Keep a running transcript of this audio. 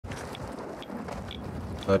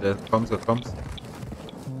der kommt, der kommt.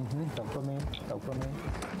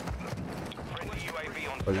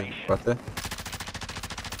 Warte.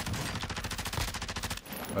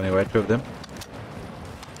 Running right, two of them.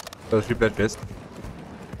 So, three blade west.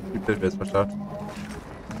 Three blade west, watch out.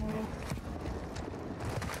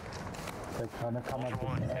 They're trying to come up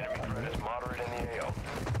with me. Moderate in the AO.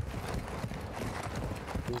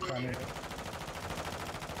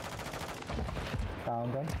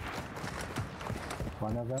 Found them.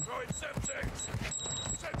 One of them.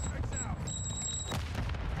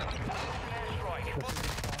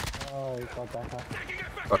 Oh, he got back up.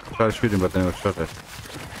 Fuck, I'm trying to shoot him, but then I got shot at.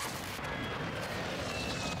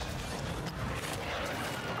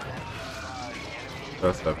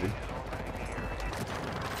 That's lovely.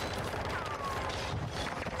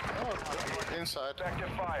 Inside. Active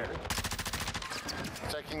fire.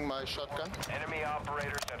 Taking my shotgun. Enemy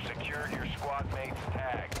operators have secured your squad mate's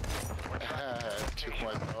tag. Took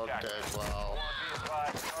my dog tag, wow. Be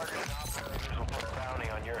advised, targeted operators will put a bounty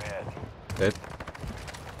on your head. Dead.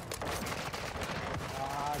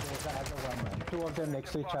 Ah, there's another one, man. Two of them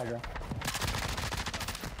next to each other.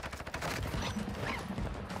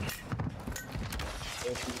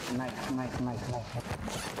 Nice.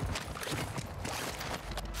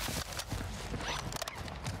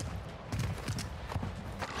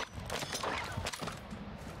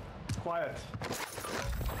 Quiet.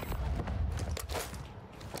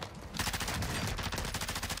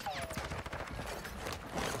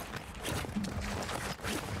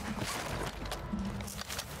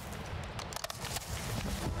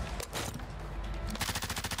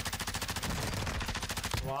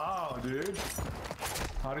 Wow, dude.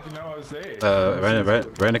 How did you know I was there?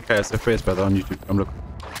 Ran a KSF race, brother, on YouTube. I'm looking.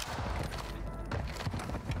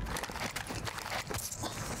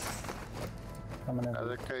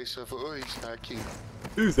 Another case of, oh, he's hacking.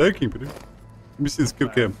 Who's hacking, bro? Let me see this kill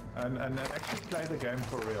cam. And actually play the game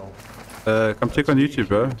for real. Come check on YouTube,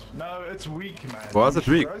 bro. No, it's weak, man. Why is it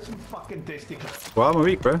weak? Grow some fucking testicles. Why am I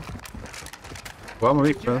weak, bro? Why am I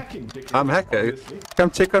weak, bro? Hacking, dickhead, I'm hacker. obviously.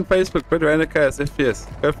 Come check on Facebook, bro. Ran a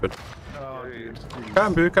KSF, go for it. Oh, dude.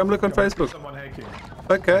 Come, bro. Come look on Facebook. Someone hacking.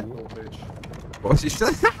 Okay. Little bitch. What's he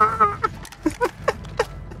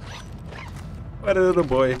What a little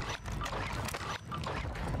boy.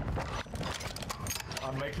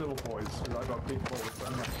 I make little boys, because I got big balls.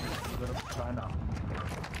 I'm like a little China.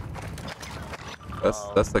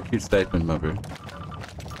 That's a cute statement, my bro.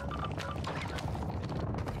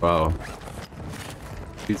 Wow.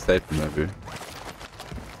 Cute statement, my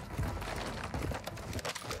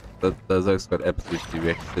bro. Those oaks got absolutely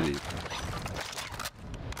wrecked cities.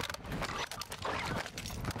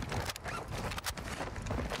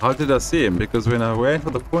 How did I see him? Because when I ran for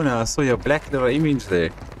the corner, I saw your black little image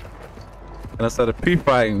there. And I started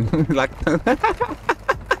pre-firing, like...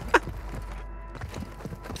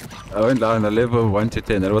 I went down a level 1 to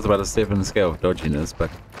 10, that was about a 7 scale of dodginess, but...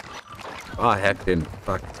 I hacked in,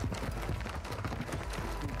 fuck.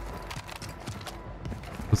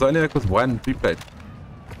 It was only like with one pre-plate.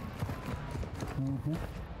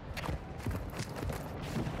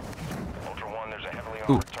 Ultra One, there's a heavily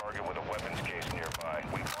armored target with a weapons case nearby.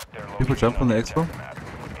 We marked their People location jump on the Exfil? map.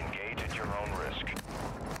 Engage at your own risk.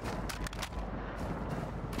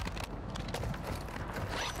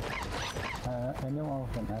 Anyone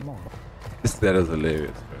with an ammo? That is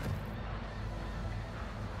hilarious,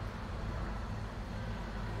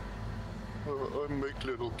 bro. I make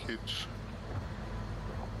little kids.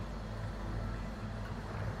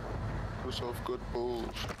 Because I've got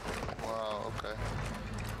balls. Wow, okay.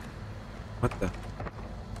 What the?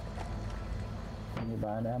 Can you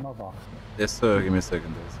buy an ammo box? Yes sir, give me a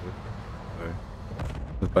second there, sir. Sorry.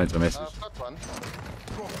 Let's find some message. I've got one.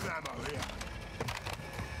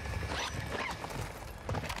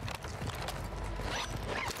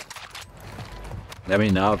 I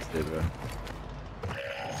mean, now it's there, bro.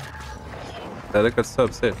 That got so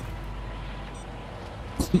upset.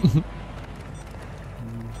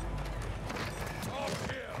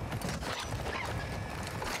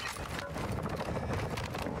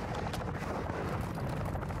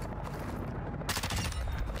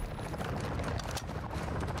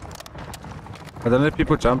 I don't know if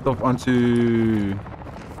people jumped off onto...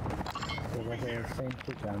 There was a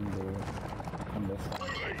safety gun there on this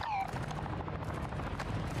side.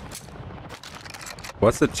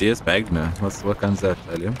 What's the GS bag now? What gun's that,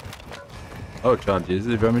 Alien? Oh, John, is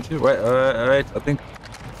it very much? Wait, wait, I think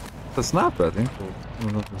it's a sniper, I think, if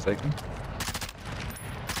I'm not mistaken.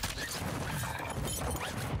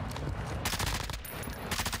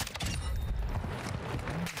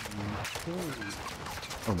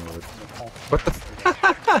 Oh my god. What the f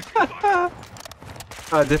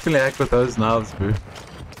I definitely hack with those knives, bro.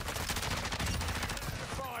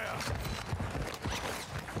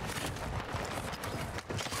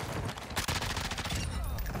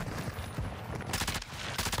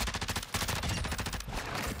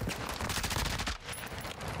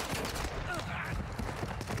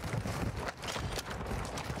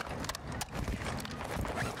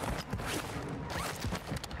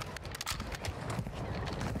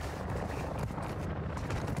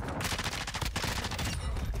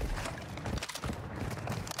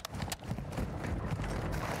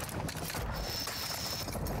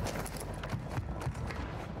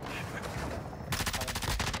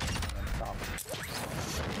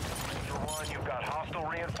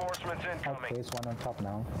 Reinforcements incoming. There's one on top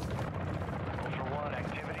now. Ultra One,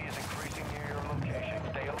 activity is increasing near your location.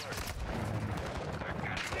 Stay alert.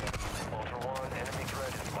 Ultra One, enemy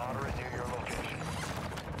threat is moderate near your location.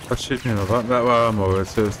 What's shooting about that way? I'm over it,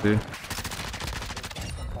 seriously.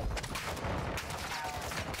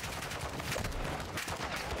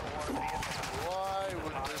 Why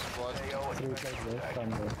would this bot? 3 plate waste from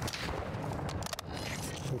the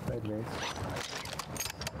 2 plate waste.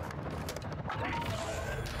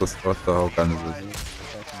 What the hell gun is this?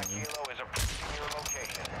 Kilo is approaching your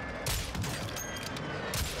location.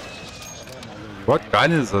 What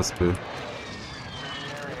gun is this, dude?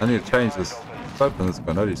 I need to change this. Let's open this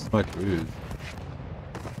gun. Holy smoke, ooh.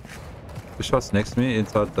 The shots next to me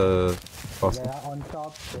inside the castle. They are on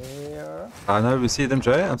top there. I know we see them,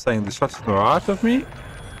 Jay. I'm saying the shots to the right of me.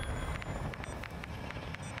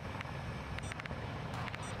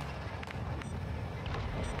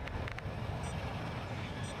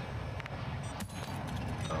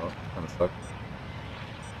 Oh, kind of stuck.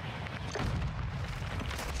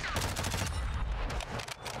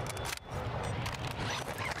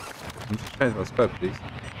 Can you just change my scope, please?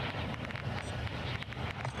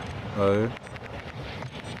 Oh.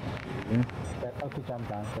 That okay, jump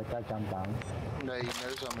down. That jump down. No, he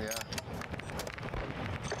knows I'm here.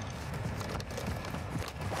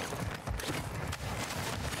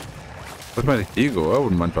 Where's my eagle? I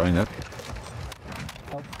wouldn't mind trying that.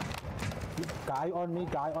 Oh. Guy on me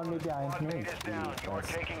behind Squad me. mate is down. You're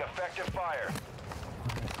taking effective fire.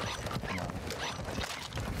 No.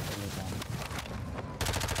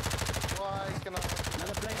 Why can I?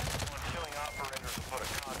 One killing operators will put a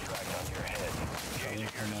contract on your head. Engaging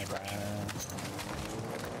your discretion.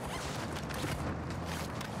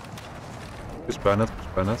 Push banners, push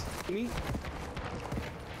banners. Me?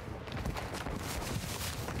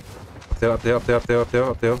 Up there, up there, up there, up there, up there,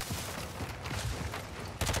 up there.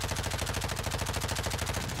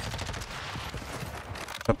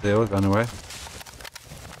 Up there, run away.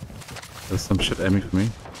 There's some shit aiming for me.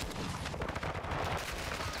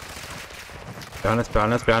 Behind us,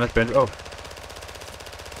 behind us, behind us, behind us. Oh.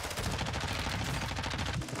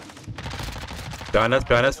 Behind us,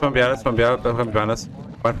 behind us, from behind us, from behind us.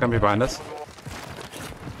 One can be behind us.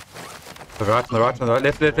 The right, on the right, on the right,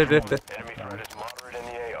 left, left, left, left, left. Enemy threat is moderate in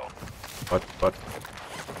the AO. What?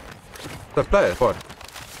 The player, what?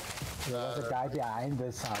 There's a guy behind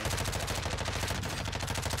this house.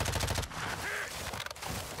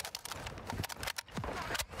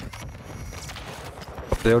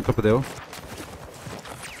 Up there, on top of there. On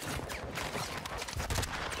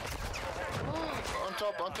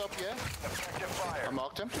top, yeah. Effective fire. I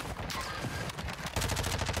marked him.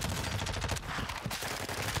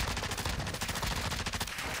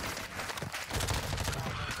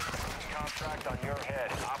 Contract on your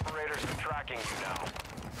head. Operators are tracking you now.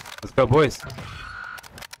 Let's go, boys.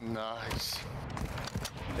 Nice.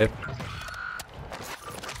 Yep.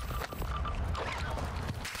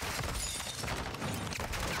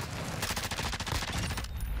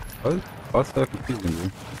 Oh, what's so confusing,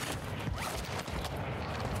 dude?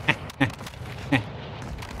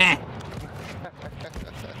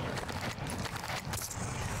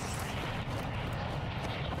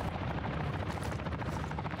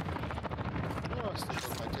 Oh, I still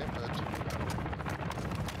got my template.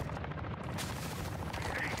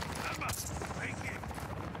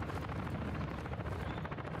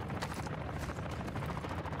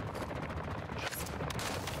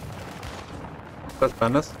 That's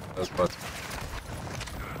banners? That's bad.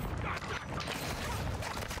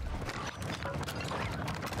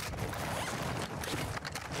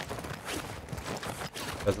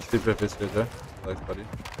 There's a sleeper fish there. Thanks, buddy.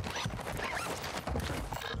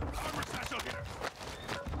 Armor satchel here.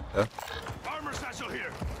 Yeah. Armor satchel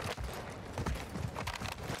here.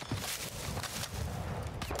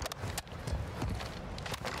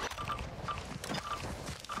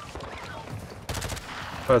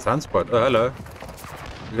 Oh, it's hand squad. Oh, hello.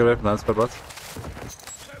 You get away from the hand squad, bots.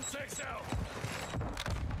 10-6 out.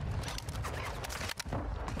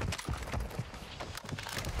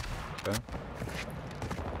 Okay.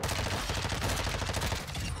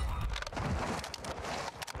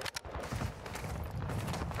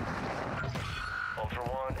 Ultra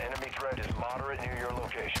One, enemy threat is moderate near your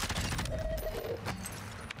location.